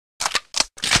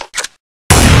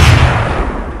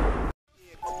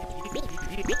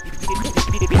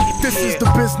is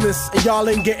the business, and y'all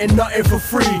ain't getting nothing for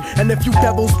free. And if you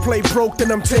devils play broke,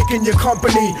 then I'm taking your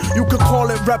company. You could call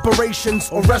it reparations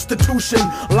or restitution.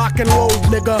 Lock and load,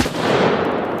 nigga.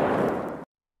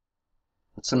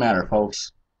 What's the matter,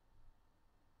 folks?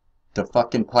 The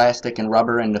fucking plastic and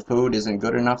rubber in the food isn't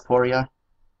good enough for you?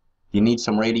 You need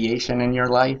some radiation in your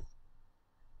life?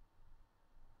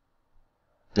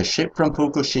 The shit from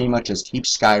Fukushima just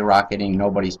keeps skyrocketing.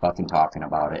 Nobody's fucking talking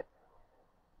about it.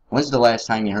 When's the last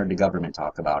time you heard the government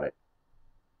talk about it?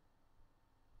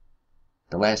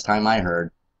 The last time I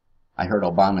heard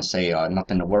Obama say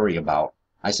nothing to worry about.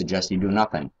 I suggest you do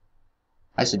nothing.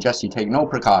 I suggest you take no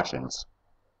precautions.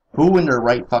 Who in their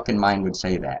right fucking mind would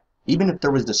say that? Even if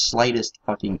there was the slightest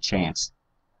fucking chance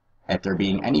at there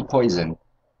being any poison,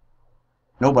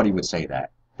 nobody would say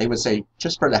that. They would say,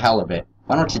 just for the hell of it,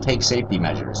 why don't you take safety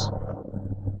measures?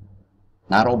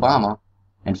 Not Obama.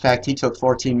 In fact, he took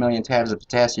 14 million tabs of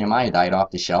potassium iodide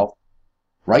off the shelf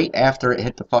right after it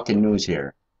hit the fucking news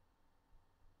here.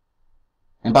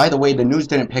 And by the way, the news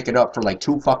didn't pick it up for like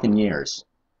 2 fucking years.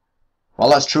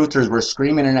 While us truthers were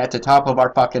screaming it at the top of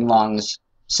our fucking lungs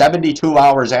 72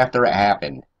 hours after it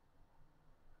happened.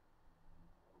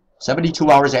 72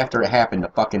 hours after it happened, the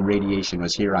fucking radiation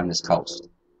was here on this coast.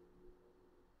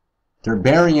 They're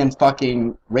burying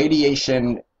fucking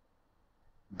radiation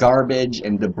garbage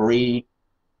and debris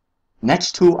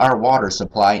next to our water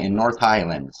supply in North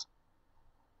Highlands.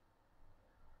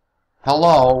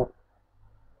 Hello?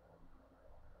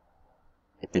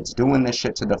 If it's doing this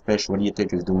shit to the fish, what do you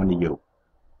think it's doing to you?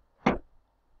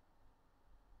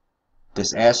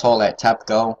 This asshole at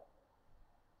TEPCO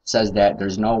says that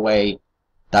there's no way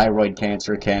thyroid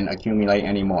cancer can accumulate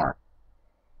anymore.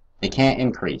 It can't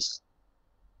increase.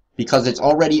 Because it's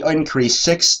already increased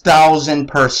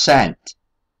 6,000%.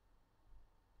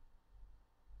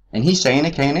 And he's saying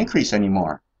it can't increase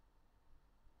anymore.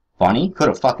 Funny, could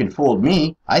have fucking fooled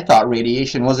me. I thought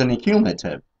radiation wasn't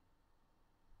accumulative.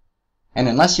 And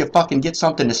unless you fucking get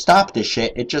something to stop this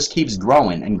shit, it just keeps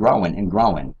growing and growing and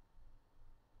growing.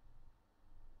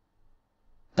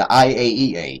 The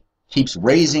IAEA keeps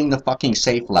raising the fucking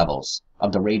safe levels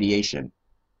of the radiation.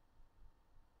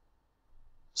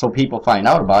 So people find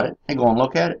out about it, they go and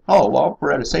look at it. Oh, well,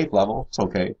 we're at a safe level, it's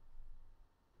okay.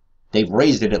 They've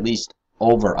raised it at least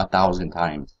over 1,000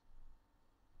 times.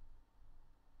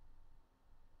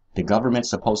 The government's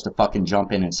supposed to fucking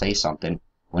jump in and say something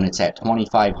when it's at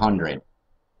 2,500.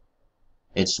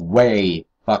 It's way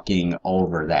fucking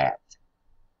over that.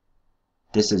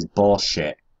 This is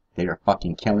bullshit. They are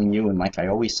fucking killing you, and like I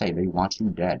always say, they want you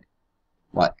dead.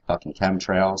 What, fucking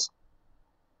chemtrails?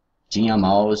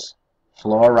 GMOs?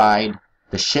 Fluoride?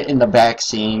 The shit in the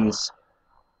vaccines?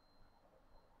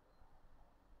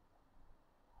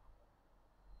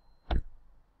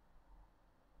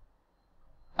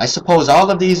 I suppose all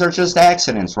of these are just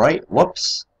accidents, right?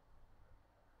 Whoops.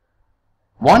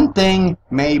 One thing,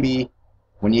 maybe,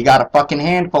 when you got a fucking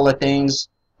handful of things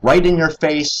right in your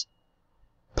face,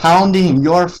 pounding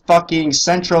your fucking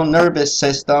central nervous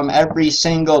system every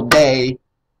single day,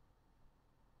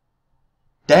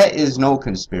 that is no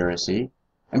conspiracy.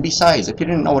 And besides, if you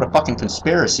didn't know what a fucking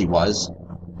conspiracy was,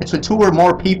 it's when 2 or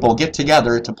more people get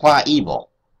together to plot evil.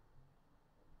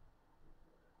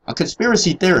 A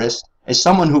conspiracy theorist is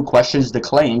someone who questions the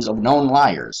claims of known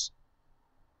liars.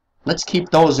 Let's keep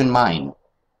those in mind.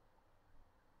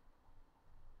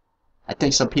 I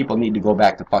think some people need to go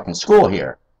back to fucking school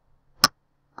here.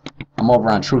 I'm over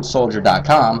on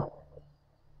truthsoldier.com.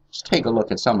 Just take a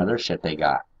look at some of their shit they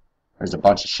got. There's a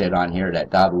bunch of shit on here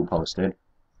that Dabu posted.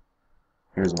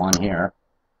 Here's one here.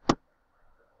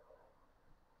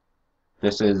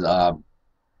 This is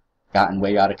gotten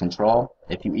way out of control.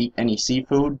 If you eat any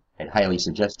seafood, I'd highly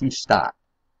suggest you stop.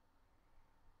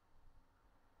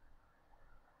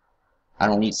 I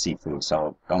don't eat seafood, so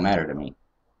it don't matter to me.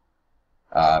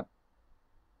 But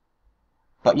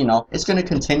you know, it's going to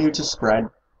continue to spread.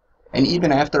 And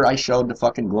even after I showed the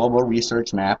fucking global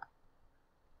research map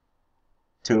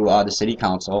to the city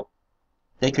council,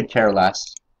 they could care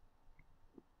less.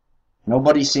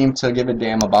 Nobody seemed to give a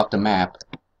damn about the map,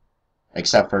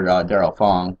 except for Daryl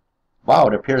Fong. Wow,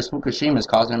 it appears Fukushima is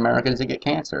causing Americans to get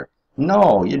cancer.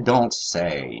 No, you don't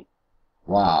say.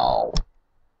 Wow.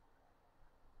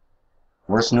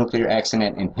 Worst nuclear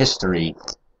accident in history.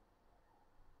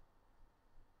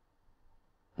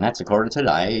 And that's according to the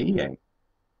IAEA.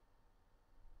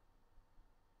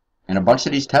 And a bunch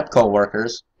of these TEPCO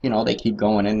workers, you know, they keep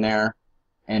going in there,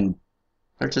 and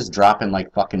they're just dropping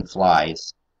like fucking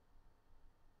flies.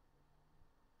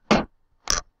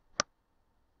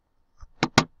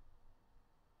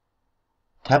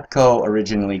 TEPCO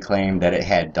originally claimed that it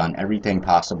had done everything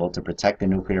possible to protect the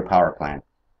nuclear power plant.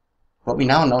 But we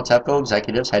now know TEPCO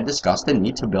executives had discussed the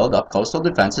need to build up coastal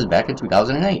defenses back in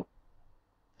 2008,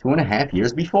 2.5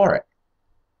 years before it.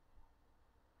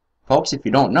 Folks, if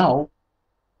you don't know,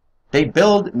 they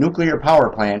build nuclear power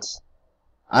plants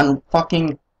on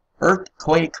fucking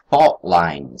earthquake fault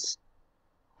lines.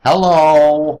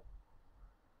 Hello?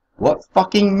 What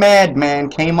fucking madman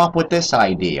came up with this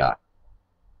idea?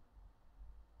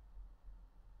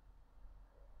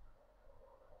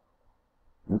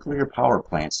 Nuclear power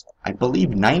plants, I believe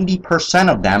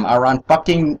 90% of them are on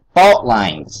fucking fault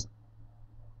lines.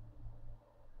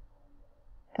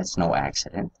 That's no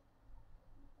accident.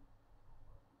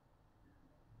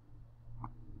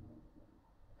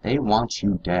 They want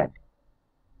you dead.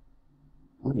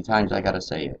 How many times I gotta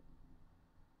say it?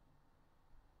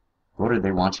 Go to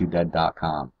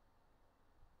theywantYouDead.com.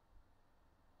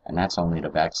 And that's only the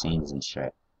vaccines and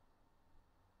shit.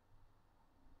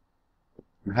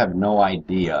 You have no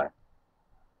idea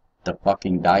the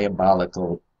fucking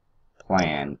diabolical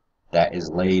plan that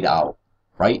is laid out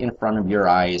right in front of your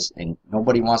eyes, and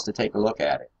nobody wants to take a look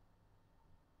at it.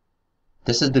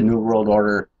 This is the New World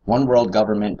Order, One World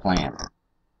Government plan.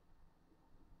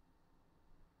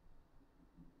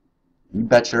 You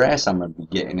bet your ass I'm going to be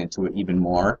getting into it even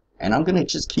more, and I'm going to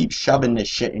just keep shoving this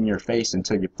shit in your face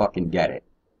until you fucking get it.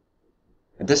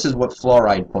 And this is what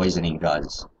fluoride poisoning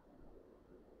does.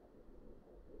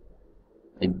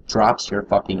 It drops your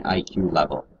fucking IQ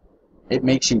level. It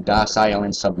makes you docile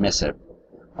and submissive.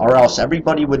 Or else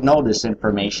everybody would know this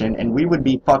information and we would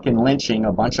be fucking lynching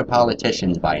a bunch of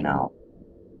politicians by now.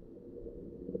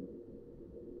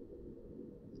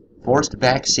 Forced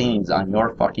vaccines on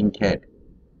your fucking kid.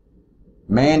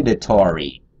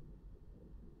 Mandatory.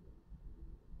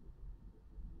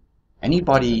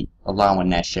 Anybody allowing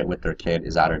that shit with their kid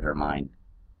is out of their mind.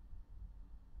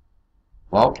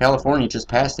 Well, California just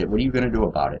passed it. What are you going to do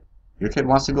about it? Your kid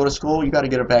wants to go to school, you got to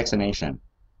get a vaccination.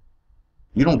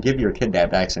 You don't give your kid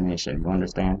that vaccination, you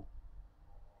understand?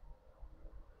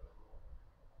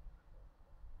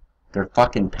 They're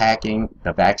fucking packing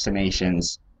the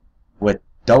vaccinations with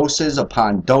doses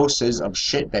upon doses of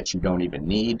shit that you don't even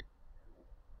need.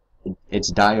 It's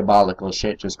diabolical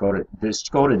shit. Just go to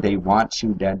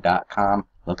theywantYouDead.com.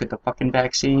 Look at the fucking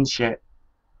vaccine shit.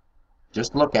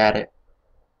 Just look at it.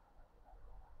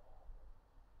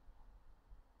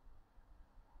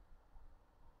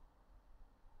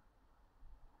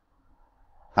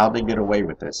 How they get away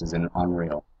with this is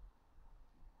unreal.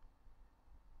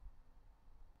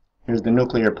 Here's the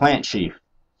nuclear plant chief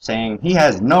saying he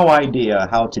has no idea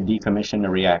how to decommission the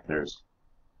reactors.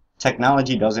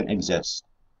 Technology doesn't exist.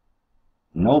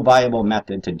 No viable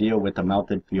method to deal with the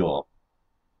melted fuel.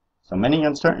 So many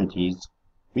uncertainties,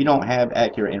 we don't have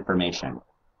accurate information.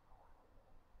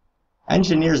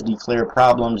 Engineers declare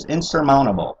problems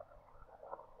insurmountable.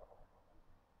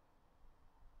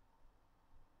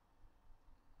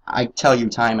 I tell you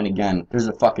time and again, there's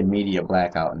a fucking media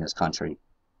blackout in this country.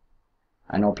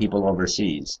 I know people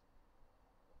overseas.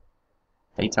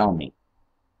 They tell me.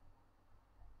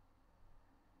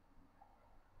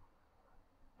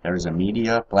 There's a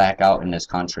media blackout in this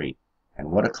country.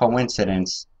 And what a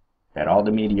coincidence that all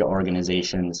the media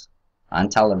organizations on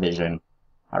television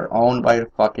are owned by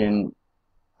fucking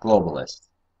globalists.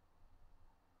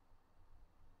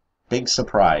 Big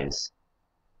surprise.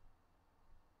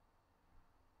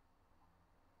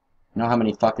 You know how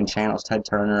many fucking channels Ted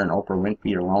Turner and Oprah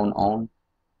Winfrey alone own?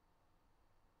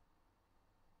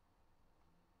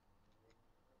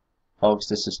 Folks,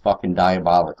 this is fucking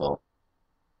diabolical.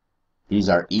 These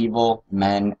are evil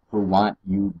men who want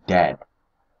you dead.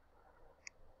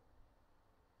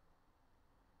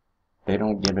 They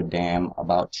don't give a damn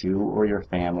about you or your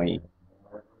family.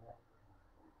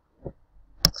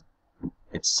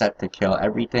 It's set to kill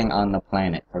everything on the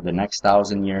planet. For the next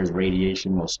 1,000 years,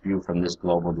 radiation will spew from this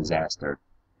global disaster.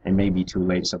 It may be too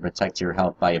late, so protect your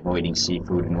health by avoiding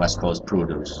seafood and West Coast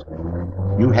produce.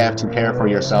 You have to care for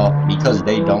yourself because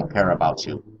they don't care about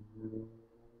you.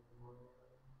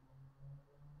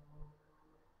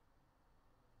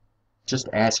 Just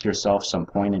ask yourself some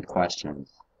pointed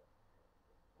questions.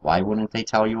 Why wouldn't they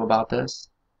tell you about this?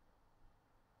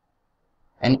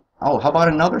 And, oh, how about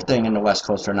another thing in the West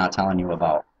Coast they're not telling you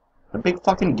about? The big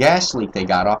fucking gas leak they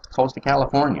got off the coast of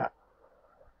California.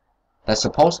 That's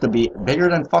supposed to be bigger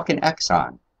than fucking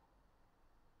Exxon.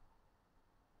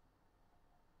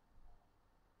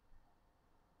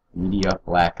 Media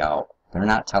blackout. They're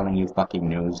not telling you fucking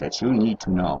news that you need to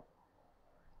know.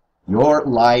 Your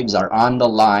lives are on the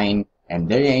line, and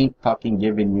they ain't fucking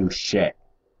giving you shit.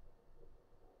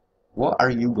 What are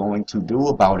you going to do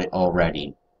about it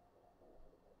already?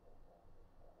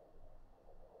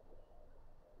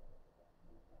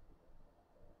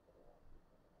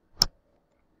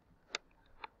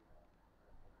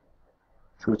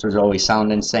 Truthers always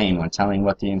sound insane when telling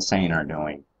what the insane are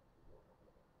doing.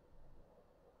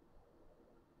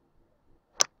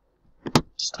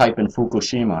 Just type in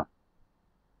Fukushima.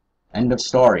 End of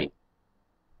story.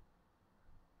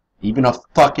 Even a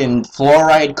fucking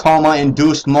fluoride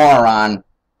coma-induced moron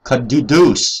could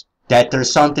deduce that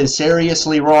there's something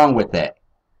seriously wrong with it.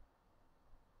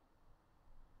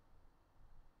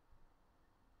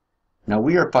 Now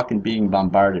we are fucking being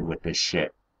bombarded with this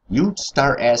shit. You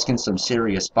start asking some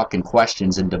serious fucking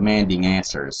questions and demanding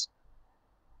answers.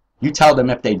 You tell them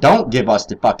if they don't give us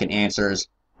the fucking answers,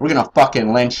 we're gonna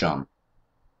fucking lynch them.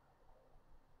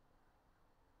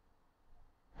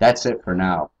 That's it for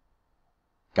now.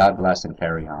 God bless and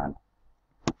carry on.